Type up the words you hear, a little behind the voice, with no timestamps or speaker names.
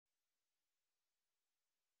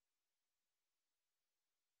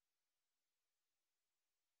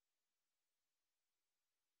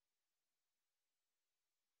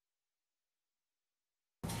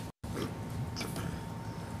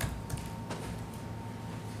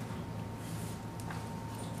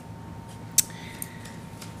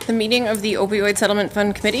The meeting of the Opioid Settlement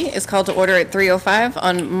Fund Committee is called to order at 3:05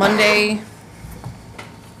 on Monday,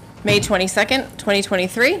 May 22nd,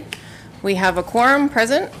 2023. We have a quorum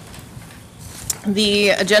present. The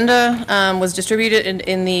agenda was distributed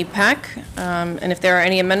in the pack, and if there are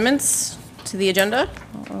any amendments to the agenda,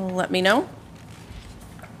 let me know.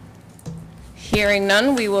 Hearing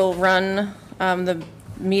none, we will run the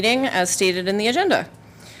meeting as stated in the agenda.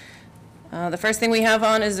 The first thing we have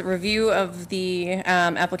on is a review of the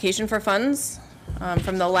application for funds.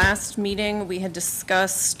 From the last meeting, we had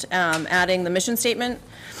discussed adding the mission statement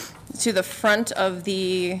to the front of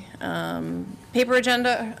the paper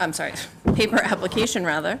application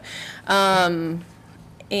rather,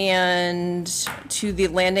 and to the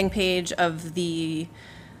landing page of the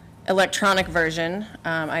electronic version.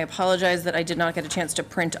 I apologize that I did not get a chance to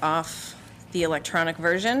print off the electronic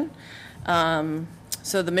version.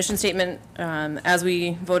 So the mission statement, as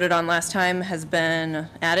we voted on last time, has been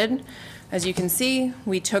added. As you can see,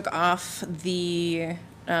 we took off the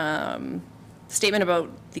statement about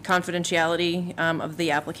the confidentiality of the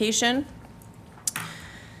application.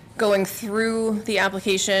 Going through the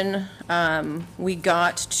application, we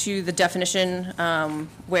got to the definition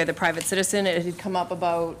where the private citizen, it had come up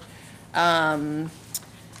about Page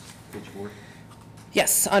 4.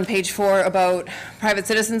 yes, on page 4 about private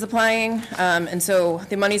citizens applying, and so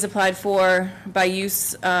the monies applied for by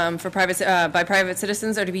use by private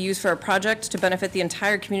citizens are to be used for a project to benefit the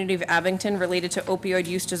entire community of Abington related to opioid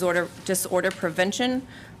use disorder prevention,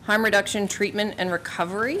 harm reduction, treatment, and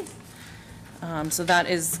recovery. So that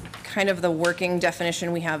is kind of the working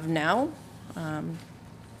definition we have now.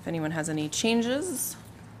 If anyone has any changes,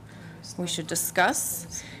 we should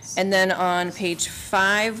discuss. And then on page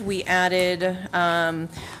 5, we added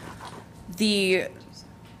the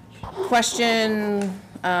question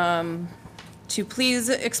to please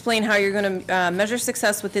explain how you're going to measure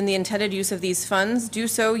success within the intended use of these funds. Do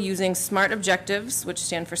so using SMART objectives, which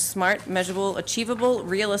stand for smart, measurable, achievable,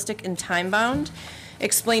 realistic, and time-bound,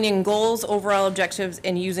 explaining goals, overall objectives,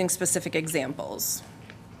 and using specific examples.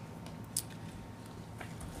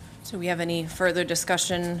 So we have any further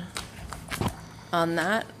discussion on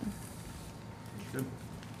that? Good.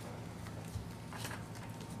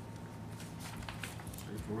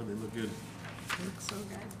 Straightforward, they look good. They look so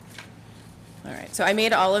good. All right, so I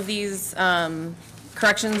made all of these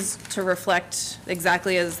corrections to reflect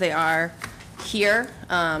exactly as they are here.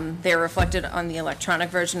 They're reflected on the electronic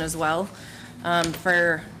version as well.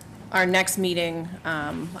 For our next meeting,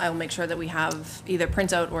 I will make sure that we have either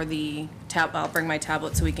printout or the tab. I'll bring my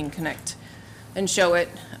tablet so we can connect and show it.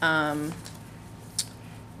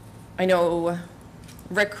 I know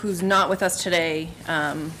Rick, who's not with us today,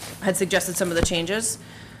 had suggested some of the changes.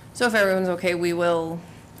 So if everyone's okay, we will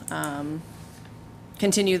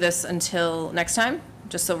continue this until next time,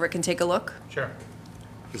 just so Rick can take a look. Sure.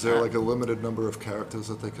 Is there like a limited number of characters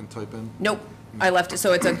that they can type in? Nope, I left it,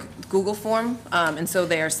 so it's a Google form, and so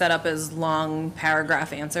they are set up as long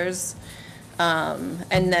paragraph answers.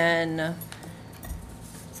 And then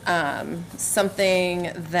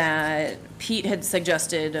something that Pete had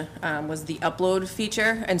suggested was the upload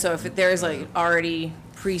feature. And so if there's like already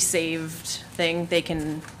pre-saved thing, they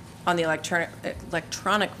can, on the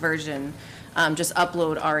electronic version, just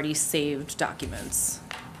upload already saved documents.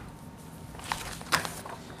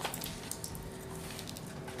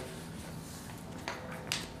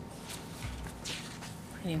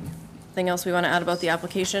 Anything else we want to add about the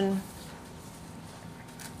application?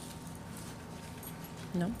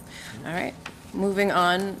 No? All right. Moving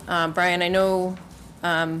on. Brian, I know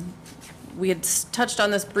we had touched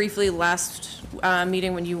on this briefly last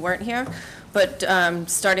meeting when you weren't here, but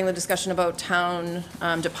starting the discussion about town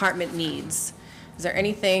department needs. Is there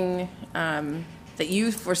anything that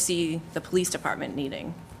you foresee the police department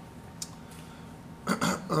needing?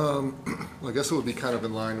 I guess it would be kind of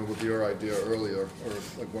in line with your idea earlier, or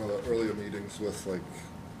like one of the earlier meetings with like,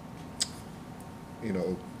 you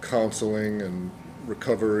know, counseling and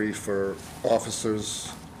recovery for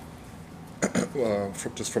officers,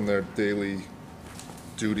 just from their daily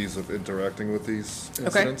duties of interacting with these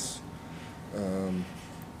incidents. Okay.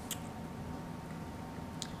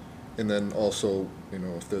 And then also, you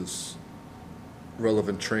know, if there's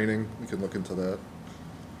relevant training, we can look into that.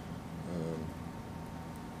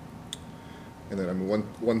 And then, I mean,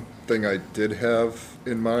 one thing I did have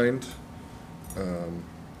in mind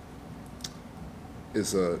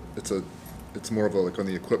is it's more of a, like on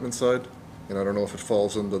the equipment side, and I don't know if it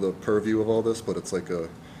falls under the purview of all this, but it's like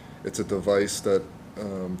it's a device that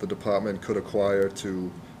the department could acquire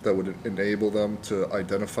that would enable them to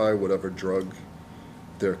identify whatever drug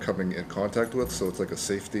they're coming in contact with. So it's like a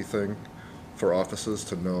safety thing. for offices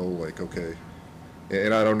to know, like, okay,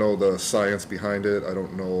 and I don't know the science behind it, I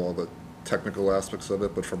don't know all the technical aspects of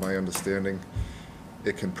it, but from my understanding,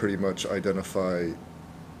 it can pretty much identify,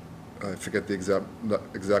 I forget the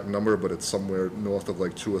exact number, but it's somewhere north of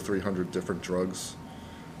like 200 or 300 different drugs.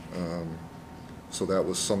 So that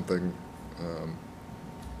was something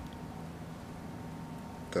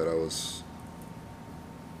that I was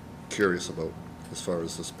curious about as far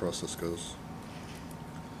as this process goes.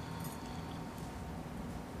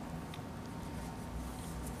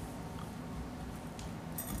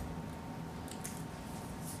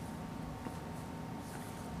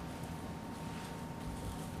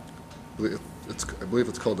 I believe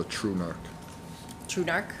it's called a true narc. True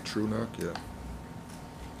narc? True narc, yeah.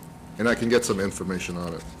 And I can get some information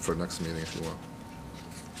on it for next meeting if you want.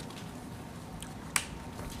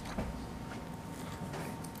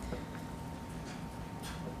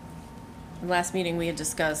 Last meeting, we had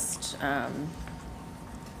discussed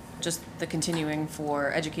just the continuing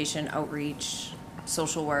for education, outreach,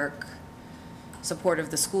 social work, support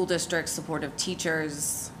of the school district, support of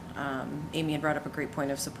teachers. Amy had brought up a great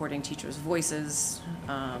point of supporting teachers' voices.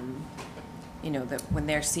 You know, that when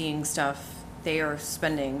they're seeing stuff, they are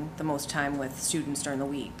spending the most time with students during the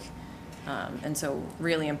week. And so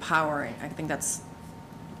really empowering, I think that's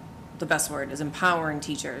the best word, is empowering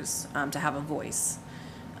teachers to have a voice.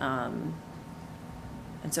 And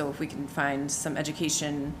so if we can find some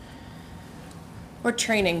education or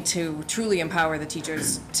training to truly empower the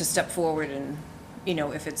teachers to step forward, and, you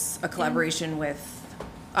know, if it's a collaboration with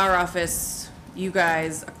our office, you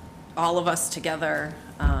guys, all of us together,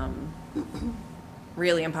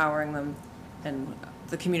 really empowering them, and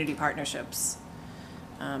the community partnerships.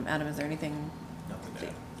 Adam, is there anything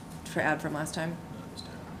to add from last time?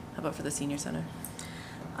 How about for the senior center?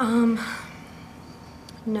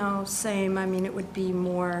 No, same. I mean, it would be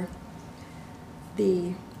more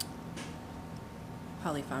the,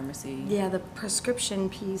 Polypharmacy. yeah, the prescription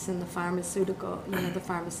piece and the pharmaceutical, you know, the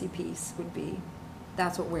pharmacy piece would be,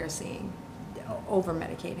 that's what we're seeing, over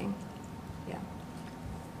medicating. Yeah.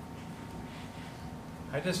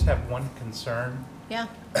 I just have one concern, Yeah.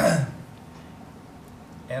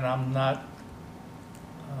 and I'm not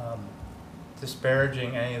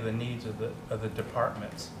disparaging any of the needs of the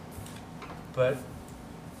departments, but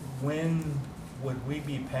when would we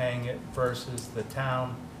be paying it versus the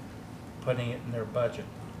town putting it in their budget?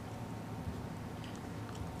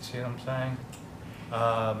 See what I'm saying?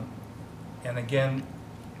 And again,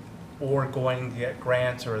 or going to get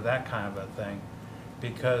grants or that kind of a thing,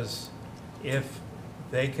 because if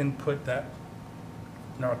they can put that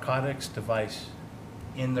narcotics device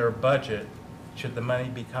in their budget, should the money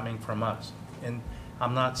be coming from us? And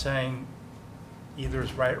I'm not saying either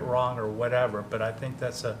is right or wrong or whatever, but I think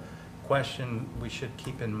that's a question we should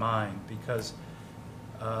keep in mind, because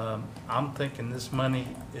I'm thinking this money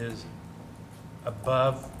is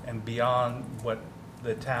above and beyond what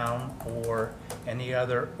the town or any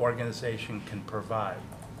other organization can provide.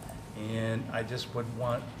 And I just would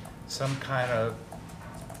want some kind of,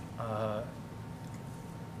 I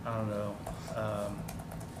don't know,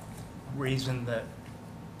 reason that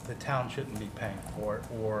the town shouldn't be paying for it,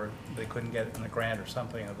 or they couldn't get it in a grant or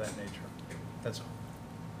something of that nature. That's all.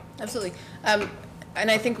 Absolutely. And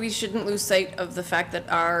I think we shouldn't lose sight of the fact that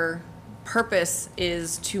our purpose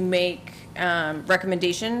is to make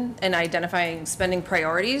recommendation and identifying spending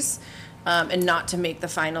priorities, and not to make the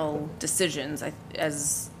final decisions.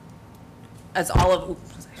 As all of,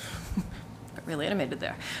 oops, got really animated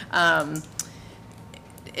there.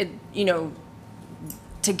 You know,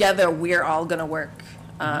 together we're all going to work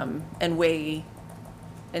and weigh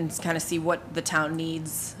and kind of see what the town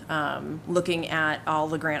needs, looking at all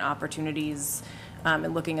the grant opportunities,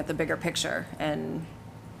 and looking at the bigger picture. And,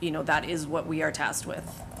 you know, that is what we are tasked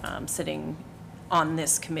with, sitting on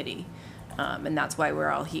this committee. And that's why we're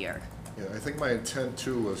all here. Yeah, I think my intent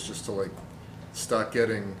too was just to like start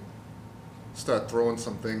throwing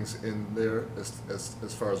some things in there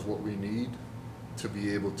as far as what we need to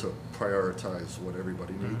be able to prioritize what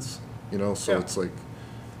everybody needs, you know, so Yeah. it's like,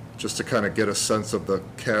 just to kind of get a sense of the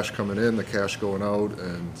cash coming in, the cash going out,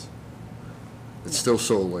 and it's still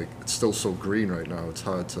so green right now, it's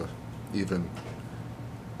hard to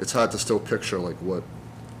still picture like what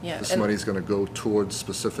Yeah. this and- money's gonna go towards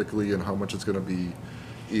specifically, and how much it's gonna be,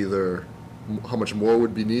 either how much more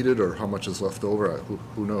would be needed or how much is left over,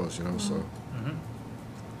 who knows, you know, so.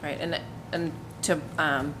 Right, and to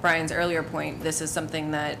Brian's earlier point, this is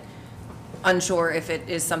something that, unsure if it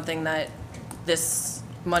is something that this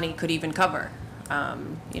money could even cover.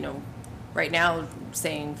 You know, right now,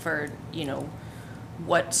 saying for, you know,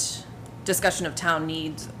 what discussion of town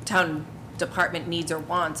department needs or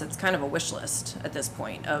wants. It's kind of a wish list at this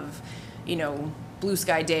point of, you know, blue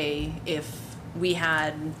sky day if we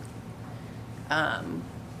had an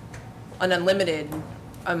unlimited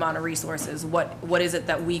amount of resources. What is it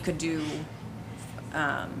that we could do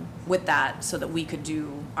with that so that we could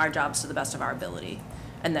do our jobs to the best of our ability?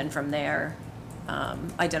 And then from there,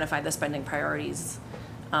 identify the spending priorities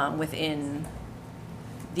within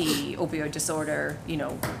the opioid disorder, you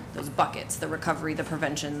know, those buckets, the recovery, the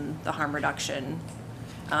prevention, the harm reduction,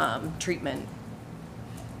 treatment.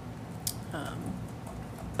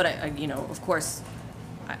 But I, you know, of course,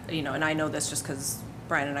 you know, and I know this just because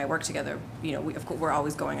Brian and I work together, you know, we're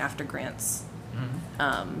always going after grants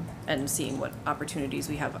and seeing what opportunities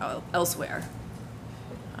we have elsewhere.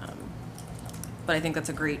 But I think that's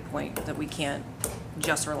a great point, that we can't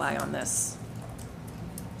just rely on this.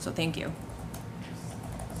 So thank you.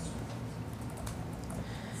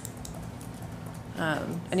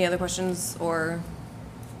 Any other questions or?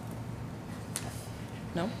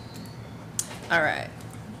 No? All right.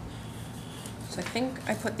 So I think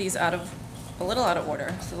I put these a little out of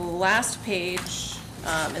order. So the last page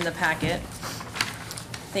in the packet,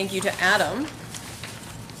 thank you to Adam,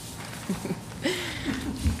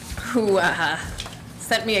 who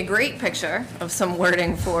sent me a great picture of some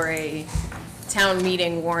wording for a town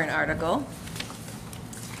meeting warrant article.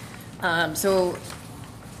 So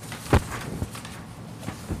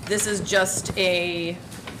this is just a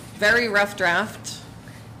very rough draft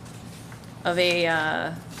of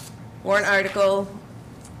a warrant article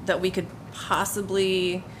that we could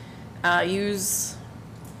possibly use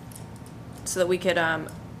so that we could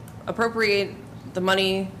appropriate the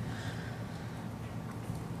money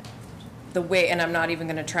the way, and I'm not even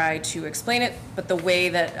going to try to explain it, but the way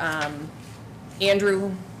that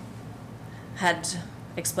Andrew had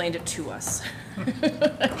explained it to us.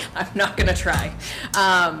 I'm not going to try.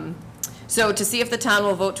 So to see if the town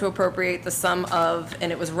will vote to appropriate the sum of,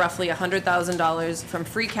 and it was roughly $100,000 from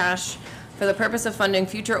free cash for the purpose of funding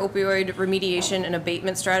future opioid remediation and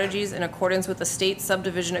abatement strategies in accordance with the state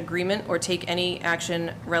subdivision agreement, or take any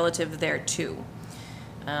action relative thereto.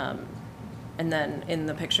 And then in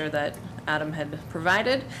the picture that Adam had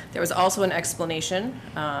provided, there was also an explanation,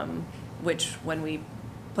 which when we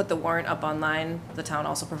put the warrant up online, the town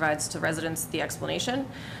also provides to residents the explanation.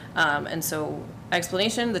 And so,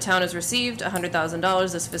 explanation, the town has received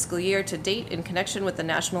 $100,000 this fiscal year to date in connection with the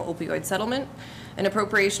national opioid settlement. An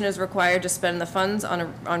appropriation is required to spend the funds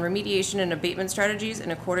on remediation and abatement strategies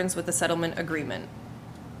in accordance with the settlement agreement.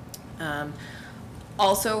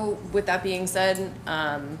 Also, with that being said,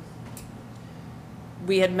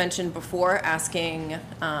 we had mentioned before asking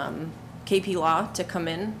KP Law to come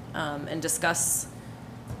in and discuss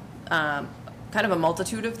kind of a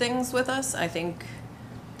multitude of things with us. I think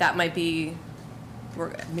that might be,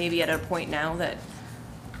 we're maybe at a point now that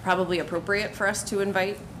probably appropriate for us to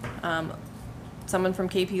invite someone from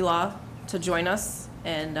KP Law to join us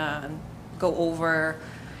and go over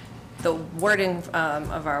the wording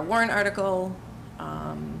of our warrant article.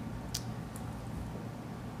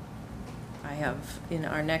 I have in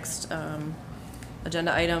our next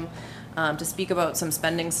agenda item to speak about some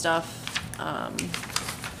spending stuff,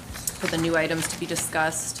 for the new items to be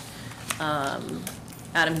discussed.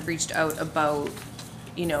 Adam had reached out about,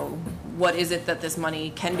 you know, what is it that this money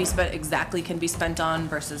can be spent, exactly can be spent on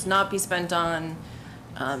versus not be spent on,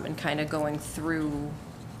 and kind of going through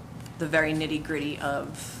the very nitty-gritty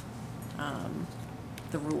of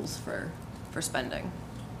the rules for spending.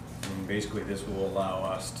 And basically, this will allow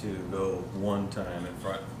us to go one time in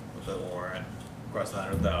front with the warrant, across the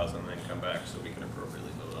 100,000, then come back so we can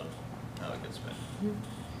appropriately vote on how it gets spent.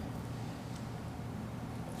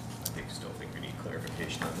 I still think we need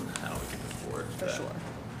clarification on how we can move forward. For sure.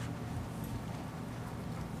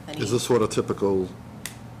 Is this what a typical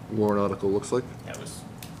warrant article looks like? That was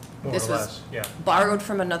More This or was less, yeah. borrowed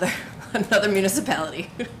from another municipality.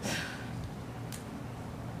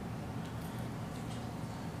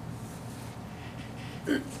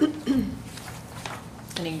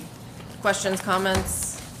 Any questions,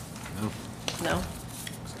 comments? No. No?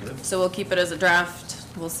 looks good. So we'll keep it as a draft.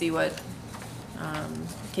 We'll see what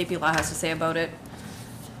KP Law has to say about it.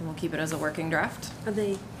 And we'll keep it as a working draft. Are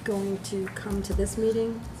they going to come to this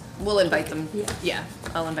meeting? We'll invite them. Yeah. Yeah,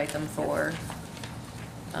 I'll invite them for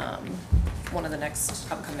one of the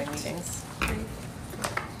next upcoming meetings.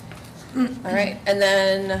 All right, and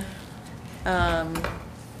then the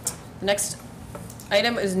next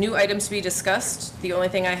item is new items to be discussed. The only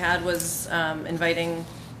thing I had was inviting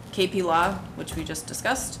KP Law, which we just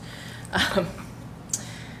discussed.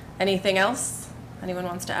 Anything else anyone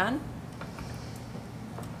wants to add?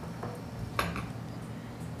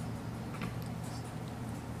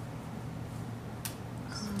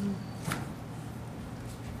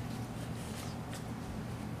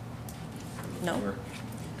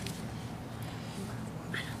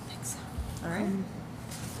 right.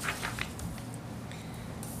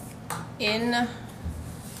 In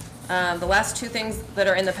the last two things that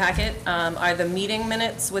are in the packet are the meeting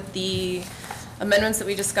minutes with the amendments that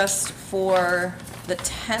we discussed for the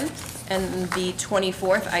 10th and the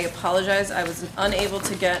 24th. I apologize, I was unable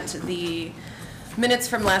to get the minutes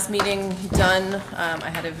from last meeting done. I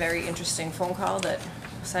had a very interesting phone call that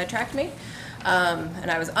sidetracked me,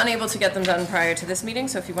 and I was unable to get them done prior to this meeting.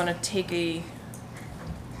 So if you want to take a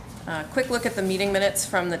quick look at the meeting minutes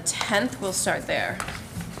from the 10th, we'll start there.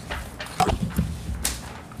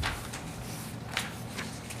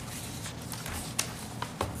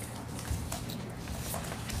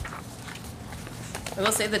 I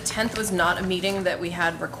will say the 10th was not a meeting that we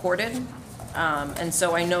had recorded, and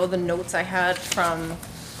so I know the notes I had from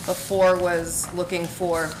before was looking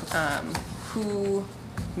for who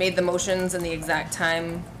made the motions and the exact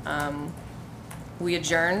time we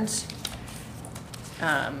adjourned.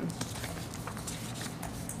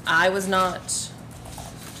 I was not,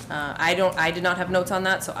 I did not have notes on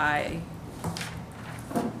that, so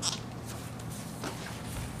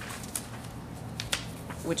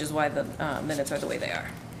which is why the minutes are the way they are.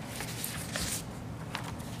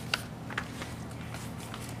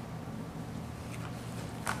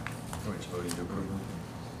 We're just voting to approve them.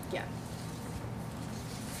 Yeah.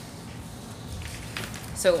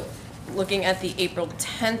 So, looking at the April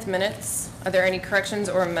 10th minutes, are there any corrections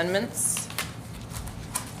or amendments?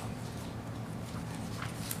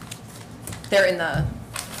 They're in the,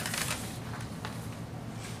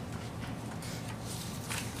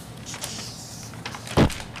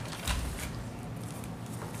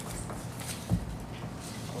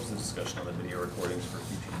 What was the discussion on the video recordings for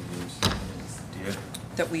future meetings? Do you?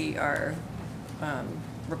 that we are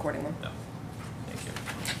recording them. No. Thank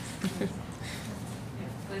you.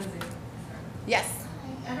 Yes,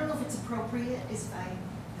 I don't know if it's appropriate, if I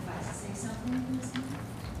say something in this meeting?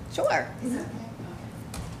 sure. Is that okay?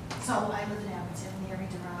 Okay. So I live in Abington, Mary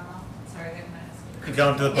Duramo. Sorry, they're gonna ask. Could you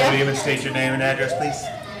come to the podium and state your name and address, please?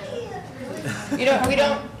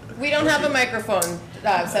 We don't have a microphone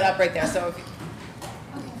set up right there, so if,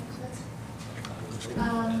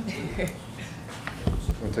 Okay,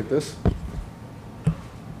 that's. Want to take this?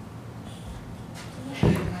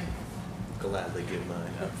 Gladly give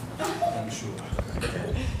mine up. I'm sure.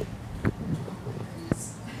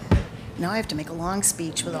 Now I have to make a long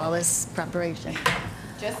speech with all this preparation.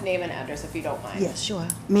 just name and address if you don't mind. Yes, sure.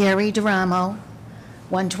 Mary Duramo,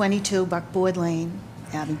 122 Buckboard Lane,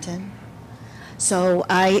 Abington. So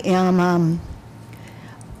I am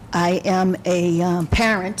a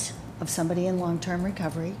parent of somebody in long-term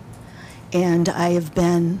recovery, and I have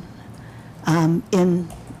been in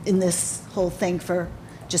this whole thing for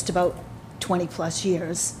just about 20-plus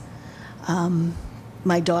years.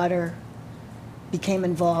 My daughter became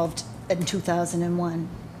involved in 2001,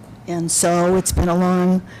 and so it's been a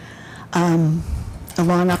long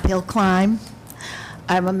uphill climb.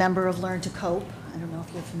 I'm a member of Learn to Cope. I don't know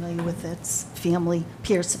if you're familiar with it. It's family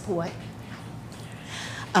peer support.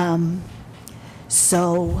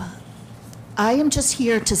 So I am just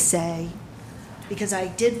here to say, because I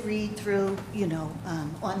did read through,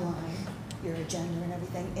 online, your agenda and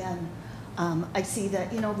everything, and I see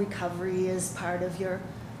that, recovery is part of your,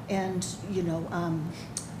 and,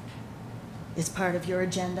 is part of your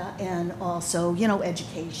agenda, and also,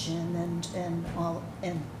 education and all,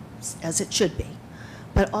 and as it should be.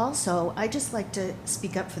 But also, I just like to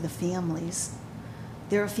speak up for the families.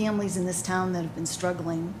 There are families in this town that have been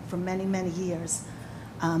struggling for many, many years,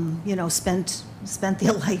 spent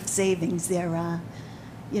their life savings, their,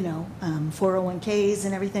 401ks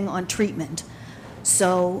and everything on treatment.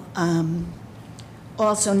 So,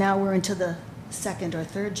 also now we're into the second or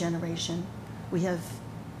third generation.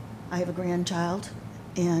 I have a grandchild,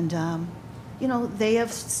 and, they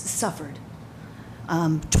have suffered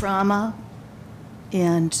trauma,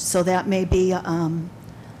 and so that may be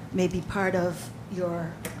part of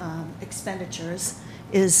your expenditures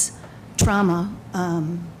is trauma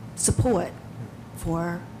support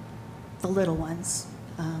for the little ones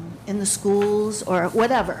in the schools or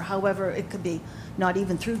whatever, however it could be, not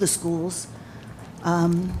even through the schools. I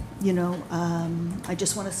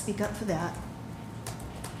just want to speak up for that.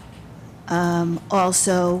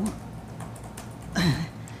 Also,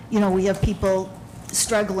 we have people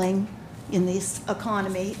struggling in this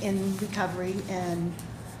economy, in recovery, and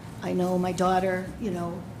I know my daughter,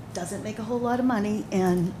 doesn't make a whole lot of money,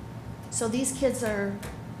 and so these kids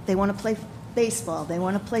they want to play baseball, they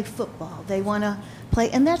want to play football, they want to play,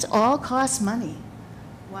 and that's all costs money.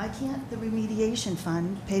 Why can't the remediation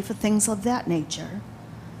fund pay for things of that nature,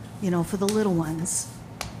 for the little ones?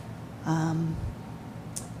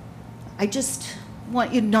 I just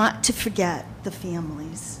want you not to forget the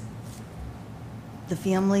families. The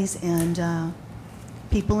families and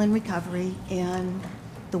people in recovery and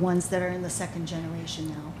the ones that are in the second generation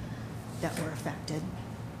now that were affected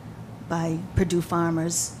by Purdue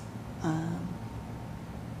Farmers,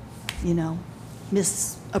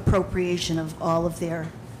 misappropriation of all of their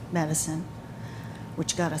medicine,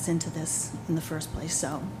 which got us into this in the first place.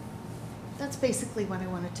 So that's basically what I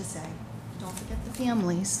wanted to say. Don't forget the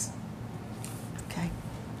families. Okay.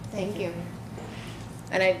 Thank you.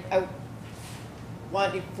 And I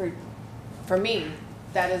want you, for me,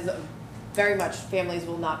 that is very much, families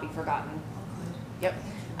will not be forgotten. Yep.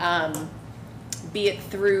 Be it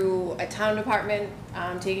through a town department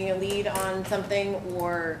taking a lead on something,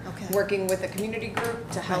 or Okay. working with a community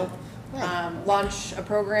group to help Right. launch a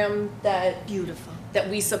program that Beautiful.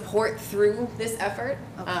 we support through this effort,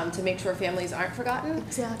 Okay. to make sure families aren't forgotten.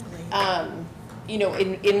 Exactly.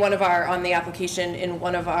 In one of our, on the application, in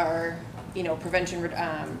one of our, prevention,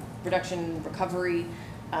 reduction, recovery,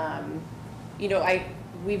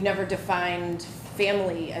 we've never defined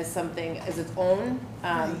family as something as its own,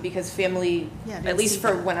 Right. because family, Yeah, I at didn't least see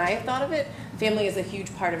for that. when I have thought of it, family is a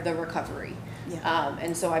huge part of the recovery. Yeah.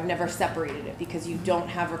 And so I've never separated it, because you don't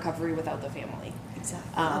have recovery without the family.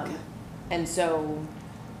 Exactly. Um, Okay. And so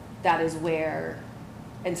that is where,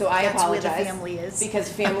 and so I That's where apologize. the family is. Because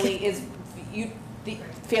family Okay. is, the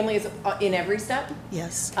family is in every step,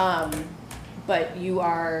 Yes. but you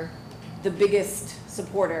are the biggest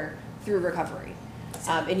supporter through recovery.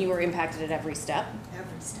 And you were impacted at every step.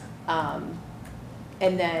 Every step.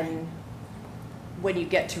 And then when you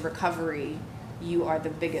get to recovery, you are the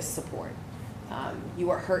biggest support. You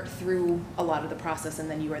are hurt through a lot of the process, and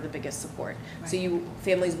then you are the biggest support. So Right.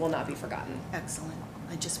 families will not be forgotten. Excellent.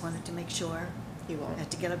 I just wanted to make sure. You won't. I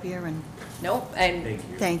had to get up here and Nope, and Thank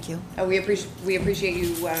you. thank you. we appreciate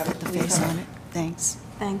you. Put the face on it. Thanks.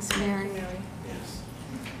 Thanks, Mary. Yes.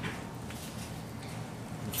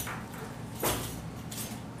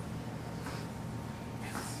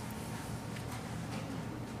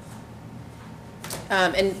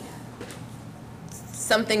 And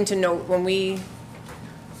something to note,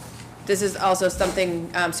 this is also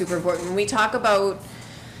something super important, when we talk about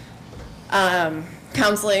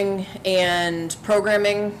counseling and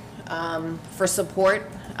programming for support,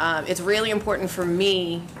 it's really important for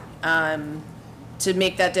me to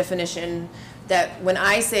make that definition, that when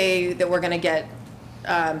I say that we're gonna get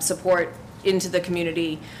support into the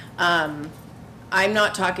community, I'm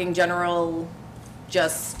not talking general,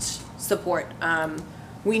 just support.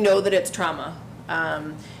 We know that it's trauma.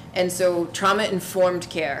 And so trauma-informed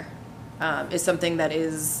care is something that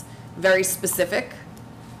is very specific.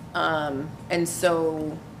 And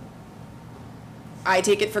so I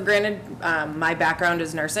take it for granted. My background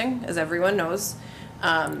is nursing, as everyone knows.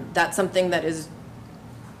 That's something that is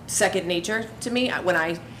second nature to me. When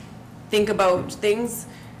I think about things,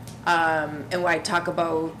 and when I talk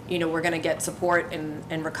about, we're gonna get support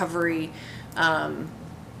and recovery,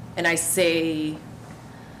 and I say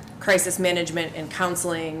crisis management and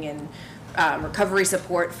counseling and recovery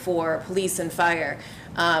support for police and fire,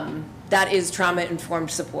 that is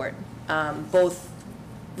trauma-informed support, both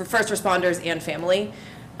for first responders and family.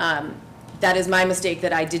 That is my mistake,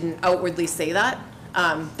 that I didn't outwardly say that.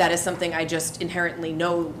 That is something I just inherently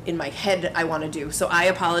know in my head I want to do. So I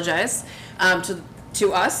apologize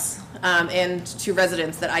to us and to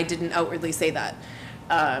residents that I didn't outwardly say that.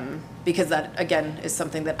 Because that, again, is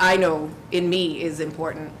something that I know in me is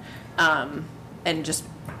important. And just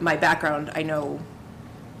my background, I know,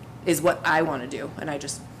 is what I want to do. And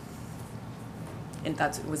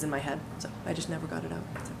that's what was in my head. So I just never got it out.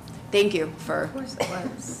 So, thank you for. Of course it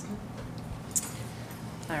was.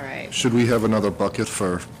 All right. Should we have another bucket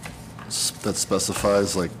that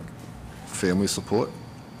specifies like family support?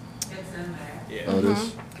 Yeah. Oh, it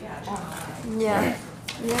is? Yeah,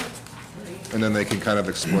 yeah. And then they can kind of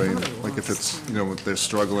explain, like if it's, if they're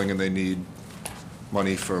struggling and they need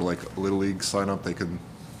money for like a Little League sign up, they can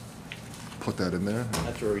put that in there.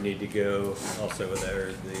 That's where we need to go, also with the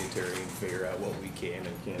attorney, and figure out what we can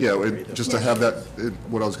and can't. Yeah, agree to. just to have that,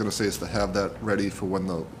 what I was gonna say is to have that ready for when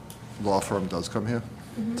the law firm does come here.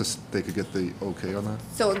 Just, they could get the okay on that.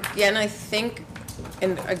 So again, I think,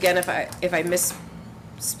 and again, if I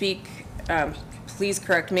misspeak, please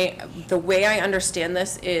correct me. The way I understand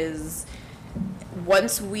this is,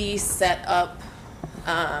 once we set up,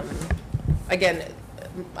 again,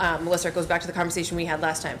 Melissa, it goes back to the conversation we had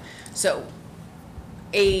last time. So,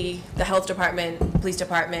 the health department, police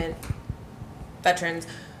department, veterans,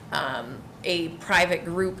 a private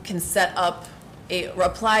group can set up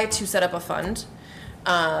apply to set up a fund,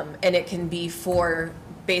 and it can be for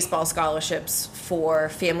baseball scholarships for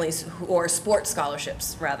families, or sports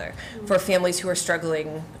scholarships, rather, for families who are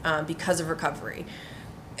struggling because of recovery.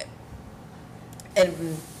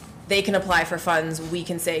 And they can apply for funds, we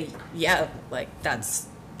can say, yeah, like, that's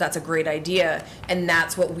a great idea, and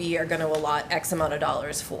that's what we are gonna allot X amount of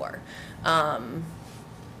dollars for.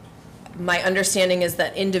 My understanding is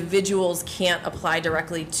that individuals can't apply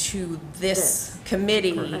directly to this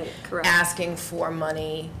committee Correct. asking for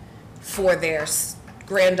money for their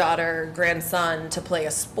granddaughter, grandson to play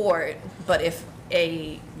a sport, but if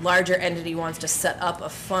a larger entity wants to set up a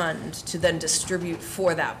fund to then distribute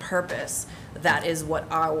for that purpose, that is what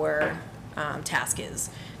our task is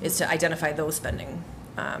to identify those spending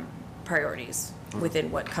priorities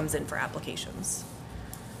within what comes in for applications.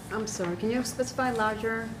 I'm sorry, can you specify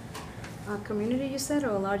larger community, you said, or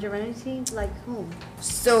a larger entity, like whom?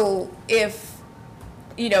 So if,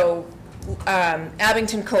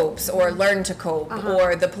 Abington Copes, or Learn to Cope,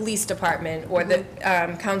 or the police department, or the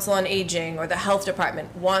Council on Aging, or the health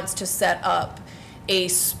department wants to set up a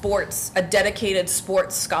dedicated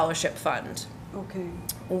sports scholarship fund, Okay.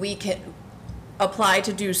 we can apply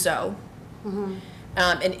to do so.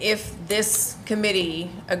 And if this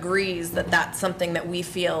committee agrees that that's something that we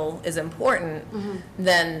feel is important,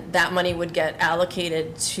 then that money would get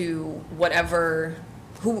allocated to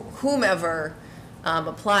whomever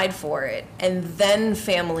applied for it. And then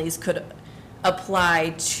families could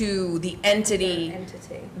apply to the entity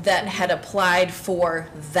that had applied for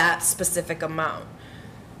that specific amount.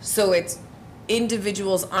 So it's,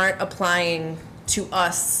 individuals aren't applying to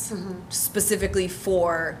us specifically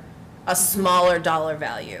for a smaller dollar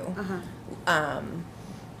value.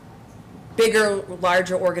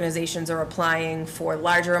 Larger organizations are applying for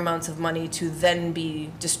larger amounts of money to then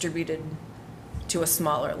be distributed to a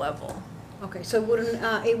smaller level. Okay, so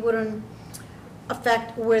it wouldn't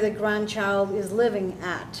affect where the grandchild is living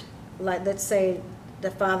at? Like, let's say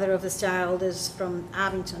the father of this child is from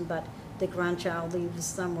Abington, but the grandchild lives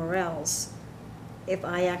somewhere else. If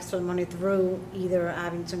I ask for money through either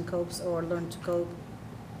Abington Copes or Learn to Cope,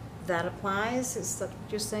 that applies? Is that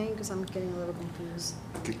what you're saying? Because I'm getting a little confused.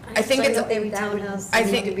 I think it's, every town has. I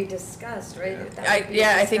Need think- to be discussed, right? That I would be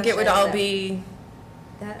a I think it would discussion all that- be,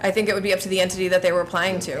 that- I think it would be up to the entity that they were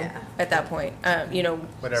applying to Yeah. at that point,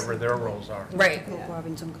 Whatever their rules are. right. Cope or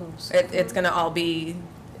Abington Copes. It's gonna all be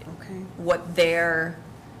Okay. what the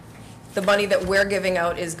money that we're giving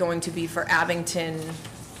out is going to be for Abington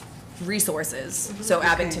resources. So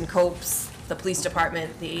Abington Copes, the police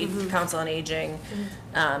department, the Council on Aging.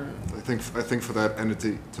 I think for that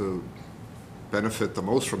entity to benefit the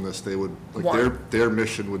most from this, they would, like, Want- their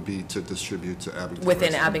mission would be to distribute to Abington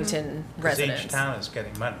Within residents. Abington Because residents. each town is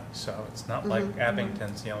getting money, so it's not like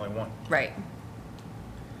Abington's the only one. Right.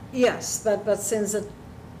 Yes, but since it,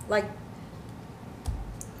 like,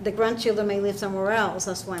 the grandchildren may live somewhere else,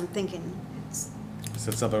 that's why I'm thinking. It's- So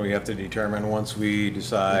it's something we have to determine once we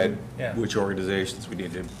decide Yeah. which organizations we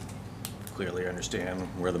need to clearly understand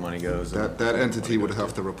where the money goes. and That what entity it would goes have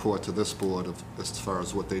to. to report to this board as far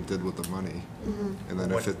as what they did with the money. And then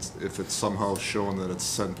What- if it's somehow shown that it's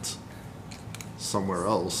sent somewhere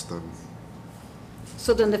else, then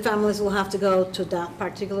So then the families will have to go to that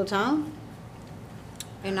particular town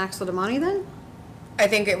and ask for the money then? I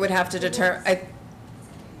think it would have to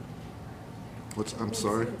I'm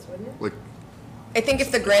sorry? Like, I think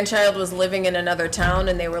if the grandchild was living in another town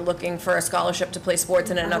and they were looking for a scholarship to play sports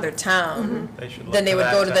in another town, They should look then they to would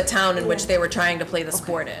that go to the town. town in which they were trying to play the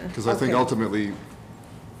sport in. because I think Okay. ultimately,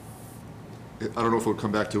 I don't know if it would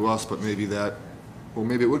come back to us, but maybe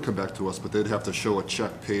maybe it would come back to us, but they'd have to show a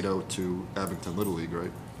check paid out to Abington Little League,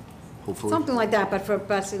 right? Hopefully. Something like that,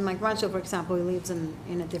 but in my grandchild, for example, he lives in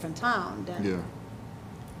a different town, then Yeah.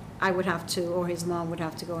 I would have to, or his mom would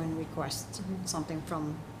have to go and request something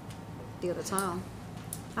from the other town.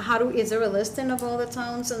 Is there a listing of all the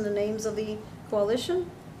towns and the names of the coalition?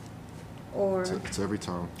 Or, It's every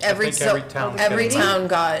town. think every town's Every getting town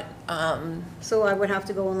got, so I would have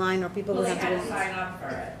to go online, or people Well, would they have to had to go? sign up for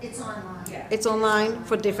it. It's online. Yeah. It's online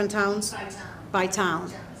for different towns? By town. By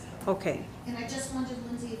town. Okay. And I just wondered,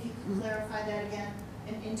 Lindsay, if you could clarify that again.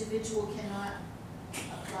 An individual cannot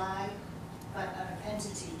apply, but an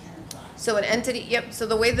entity can apply. so an entity, yep, so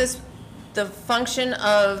the way the function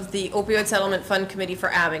of the Opioid Settlement Fund Committee for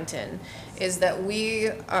Abington is that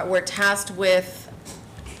we're tasked with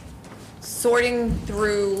sorting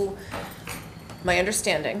through, my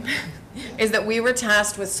understanding, is that we were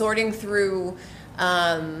tasked with sorting through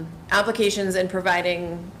applications and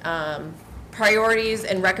providing priorities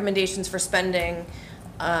and recommendations for spending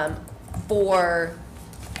for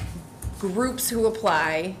groups who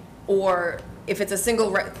apply or if it's a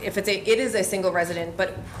single, it is a single resident, but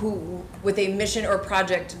who, with a mission or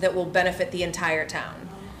project that will benefit the entire town.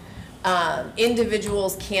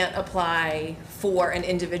 Individuals can't apply for an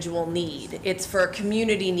individual need. It's for a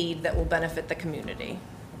community need that will benefit the community.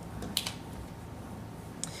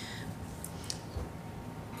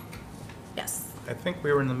 Yes, I think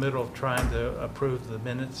we were in the middle of trying to approve the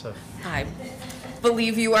minutes of, I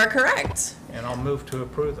believe you are correct. and I'll move to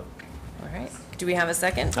approve them. All right, do we have a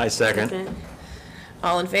second? I second.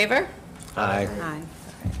 All in favor? Aye. Aye.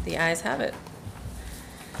 The ayes have it.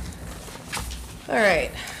 All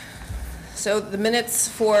right, so the minutes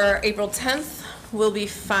for April 10th will be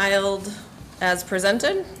filed as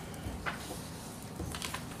presented.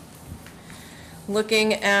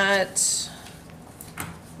 Looking at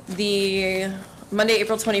the Monday,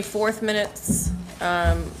 April 24th minutes,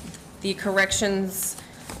 the corrections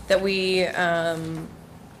that we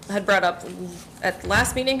had brought up at the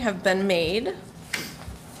last meeting have been made.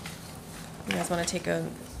 You guys want to take a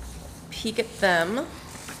peek at them?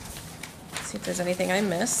 See if there's anything I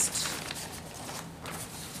missed.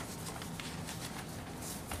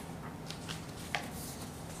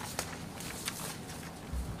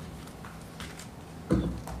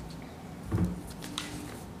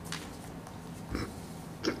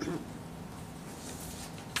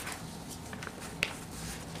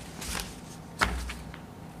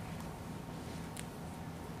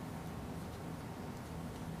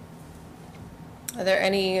 Are there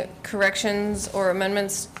any corrections or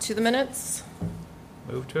amendments to the minutes?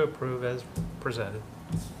 Move to approve as presented.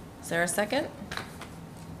 Is there a second?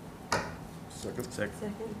 Second?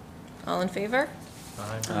 Second. All in favor?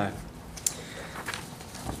 Aye.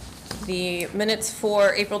 The minutes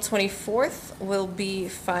for April 24th will be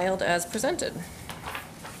filed as presented.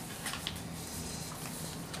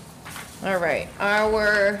 All right,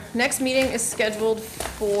 our next meeting is scheduled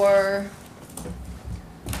for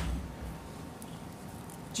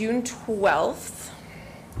June 12th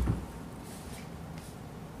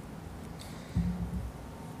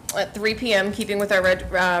at 3 p.m., keeping with our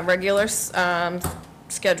regular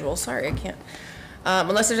schedule. Sorry, I can't.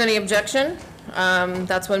 Unless there's any objection,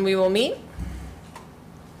 that's when we will meet.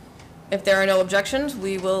 If there are no objections,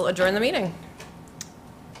 we will adjourn the meeting.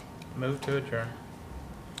 Move to adjourn.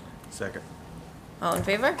 Second. All in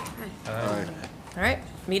favor? Aye. All right,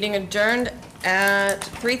 meeting adjourned at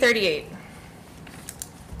 3:38.